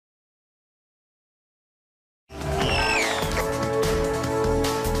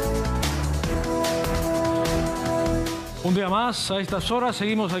Un día más, a estas horas,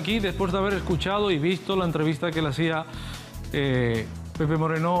 seguimos aquí después de haber escuchado y visto la entrevista que le hacía Pepe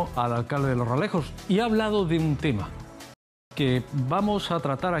Moreno al alcalde de Los Realejos. Y ha hablado de un tema que vamos a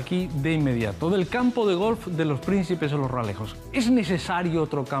tratar aquí de inmediato, del campo de golf de los Príncipes de Los Realejos. ¿Es necesario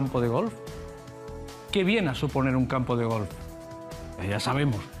otro campo de golf? ¿Qué viene a suponer un campo de golf? Ya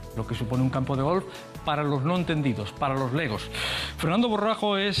sabemos lo que supone un campo de golf para los no entendidos, para los legos. Fernando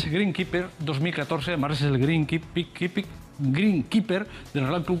Borrajo es Greenkeeper 2014, además es el Greenkeeper del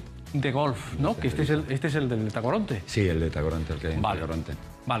Real Club de Golf, ¿no? Que este es el del Tacoronte. Sí, el de Tacoronte, el que hay en Tacoronte.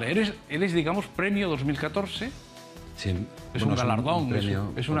 Vale, eres, digamos, premio 2014. Sí, es un galardón, un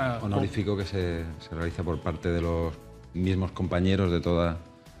premio es una honorífico que se realiza por parte de los mismos compañeros de toda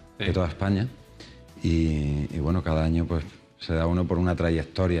España. Y bueno, cada año pues se da uno por una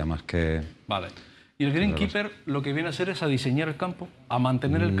trayectoria más que... Vale. ¿Y el Greenkeeper lo que viene a hacer es a diseñar el campo, a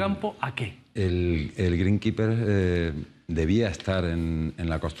mantener el campo, a qué? El Greenkeeper debía estar en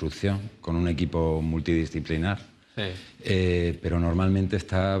la construcción con un equipo multidisciplinar, sí. Pero normalmente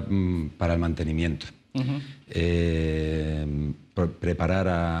está para el mantenimiento. Preparar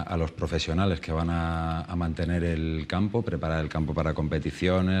a los profesionales que van a mantener el campo, preparar el campo para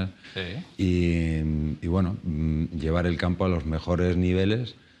competiciones, sí. y bueno, llevar el campo a los mejores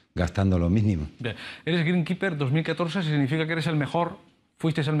niveles gastando lo mínimo. Bien. Eres Greenkeeper 2014, ¿significa que eres el mejor?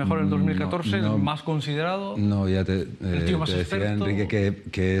 ¿Fuiste el mejor en 2014, el más considerado? No, ya ¿El tío más te decía, experto? Enrique,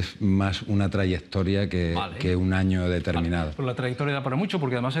 que es más una trayectoria que un año determinado. Vale. Pues la trayectoria da para mucho,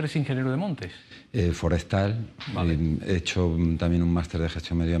 porque además eres ingeniero de montes. Forestal, he hecho también un máster de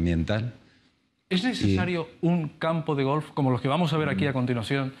gestión medioambiental. ¿Es necesario un campo de golf, como los que vamos a ver aquí a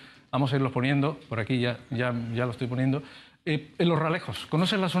continuación? Vamos a irlos poniendo, por aquí ya lo estoy poniendo. En Los Realejos,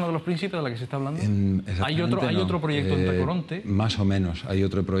 ¿conoces la zona de los Príncipes de la que se está hablando? ¿Hay otro proyecto en Tacoronte? Más o menos. Hay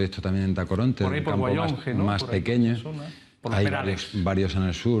otro proyecto también en Tacoronte, por ahí, un por campo Guayonge, más pequeño. Por los Hay Perales. varios en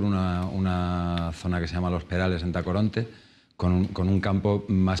el sur, una zona que se llama Los Perales en Tacoronte, con un campo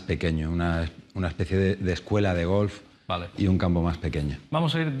más pequeño, una especie de escuela de golf. Vale. Y un campo más pequeño.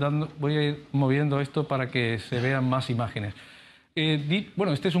 Voy a ir moviendo esto para que se vean más imágenes.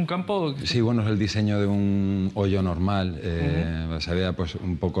 Bueno, este es un campo... Sí, bueno, es el diseño de un hoyo normal. Se vea pues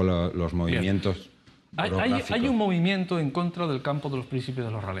un poco los movimientos. Hay un movimiento en contra del campo de los Príncipes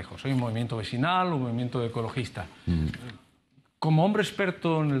de Los Realejos. Hay un movimiento vecinal, un movimiento ecologista. Como hombre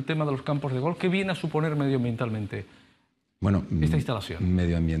experto en el tema de los campos de golf, ¿qué viene a suponer medioambientalmente esta instalación?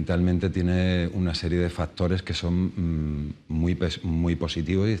 Medioambientalmente tiene una serie de factores que son muy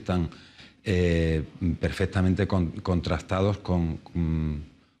positivos y están perfectamente contrastados con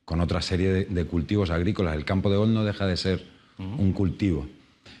otra serie de cultivos agrícolas. El campo de golf no deja de ser un cultivo,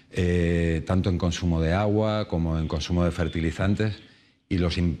 tanto en consumo de agua como en consumo de fertilizantes, y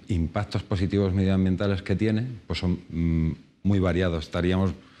los impactos positivos medioambientales que tiene pues son muy variados.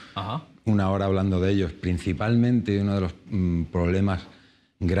 Estaríamos una hora hablando de ellos. Principalmente uno de los problemas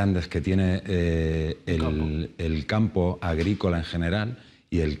grandes que tiene el campo agrícola en general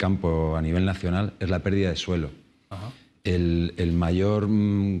y el campo a nivel nacional es la pérdida de suelo. El mayor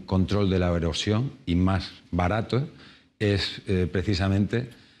control de la erosión y más barato es precisamente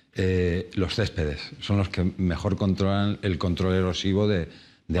los céspedes. Son los que mejor controlan el control erosivo de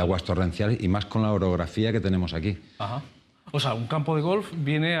aguas torrenciales, y más con la orografía que tenemos aquí. O sea, un campo de golf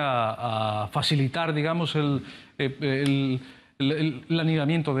viene a facilitar, digamos, el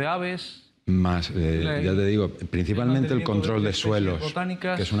anidamiento de aves. Más, ya te digo, principalmente el control de suelos,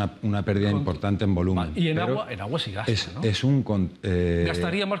 que es una pérdida importante en volumen. Y en agua sí gasta, ¿no?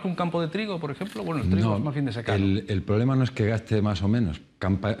 ¿Gastaría más que un campo de trigo, por ejemplo? Bueno, el trigo es más bien de secano. El problema no es que gaste más o menos.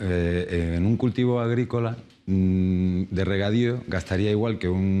 En un cultivo agrícola de regadío gastaría igual que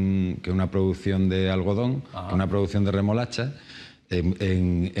una producción de algodón, que una producción de remolacha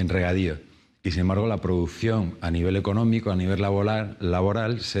en regadío. Y sin embargo la producción a nivel económico, a nivel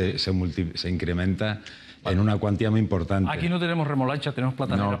laboral se incrementa en una cuantía muy importante. Aquí no tenemos remolacha, tenemos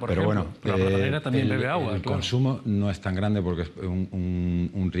platanera, por ejemplo. Bueno, pero la platanera también bebe agua. El consumo no es tan grande porque es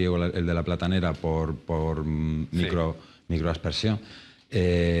un riego, el de la platanera, por microaspersión,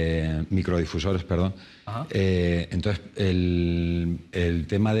 microdifusores, perdón. Entonces el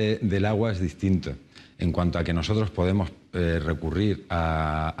tema del agua es distinto. En cuanto a que nosotros podemos recurrir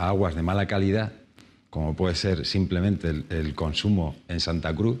a aguas de mala calidad, como puede ser simplemente el consumo en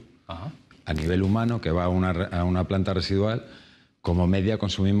Santa Cruz, a nivel humano, que va a una planta residual, como media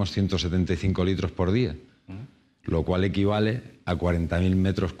consumimos 175 litros por día, lo cual equivale a 40.000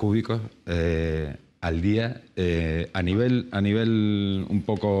 metros cúbicos al día, a nivel un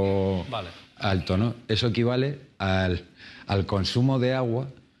poco alto, ¿no? Eso equivale al consumo de agua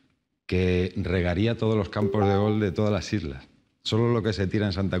que regaría todos los campos de golf de todas las islas. Solo lo que se tira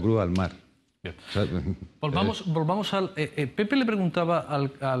en Santa Cruz al mar. Bien. O sea, volvamos al... Pepe le preguntaba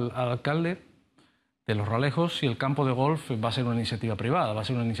al alcalde de Los Ralejos si el campo de golf va a ser una iniciativa privada. Va a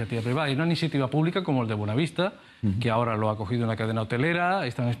ser una iniciativa privada y una iniciativa pública como el de Buenavista, que ahora lo ha cogido una cadena hotelera.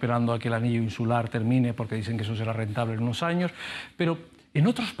 Están esperando a que el anillo insular termine porque dicen que eso será rentable en unos años. Pero en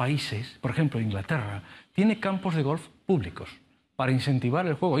otros países, por ejemplo Inglaterra, tiene campos de golf públicos para incentivar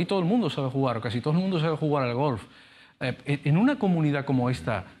el juego. Y todo el mundo sabe jugar, o casi todo el mundo sabe jugar al golf. En una comunidad como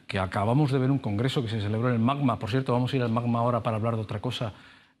esta, que acabamos de ver un congreso que se celebró en el Magma, por cierto, vamos a ir al Magma ahora para hablar de otra cosa,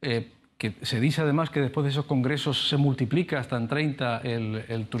 que se dice además que después de esos congresos se multiplica hasta en 30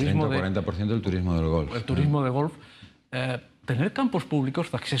 el turismo 30-40% del turismo del golf. El turismo de golf. Tener campos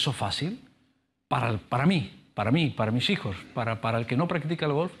públicos de acceso fácil, para mí, para mis hijos, para el que no practica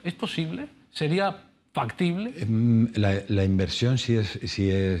el golf, ¿es posible? ¿Sería factible? La inversión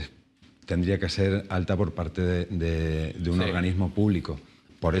tendría que ser alta por parte de un organismo público.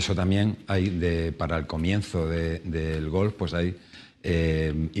 Por eso también hay, para el comienzo del golf, pues hay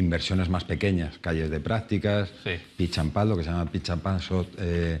inversiones más pequeñas, calles de prácticas, pitch and pad, lo que se llama pitch and pad, son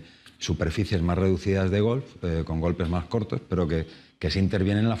superficies más reducidas de golf, con golpes más cortos, pero que se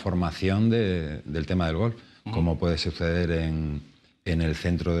interviene en la formación del tema del golf, como puede suceder en el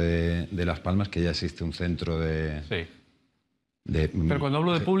centro de Las Palmas, que ya existe un centro de... Pero cuando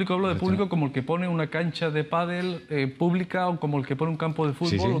hablo de público como el que pone una cancha de pádel pública, o como el que pone un campo de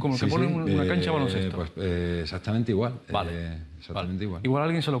fútbol, o como el que pone una cancha de baloncesto. Pues exactamente igual. Igual. Igual a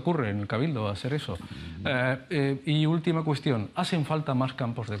alguien se le ocurre en el Cabildo hacer eso. Y última cuestión, ¿hacen falta más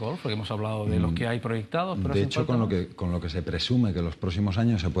campos de golf? Porque hemos hablado de los que hay proyectados. Pero de hecho, con lo que se presume que en los próximos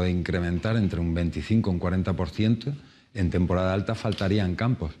años se puede incrementar entre un 25 y un 40%, en temporada alta faltarían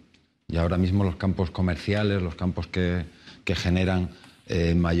campos. Y ahora mismo los campos comerciales, los campos que generan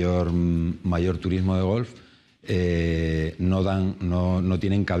mayor turismo de golf, no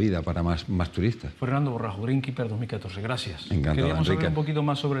tienen cabida para más turistas. Fernando Borrajo, Greenkeeper 2014, gracias. Encantado, Queríamos saber Enrique. un poquito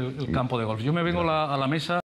más sobre el campo de golf. Yo me vengo a la mesa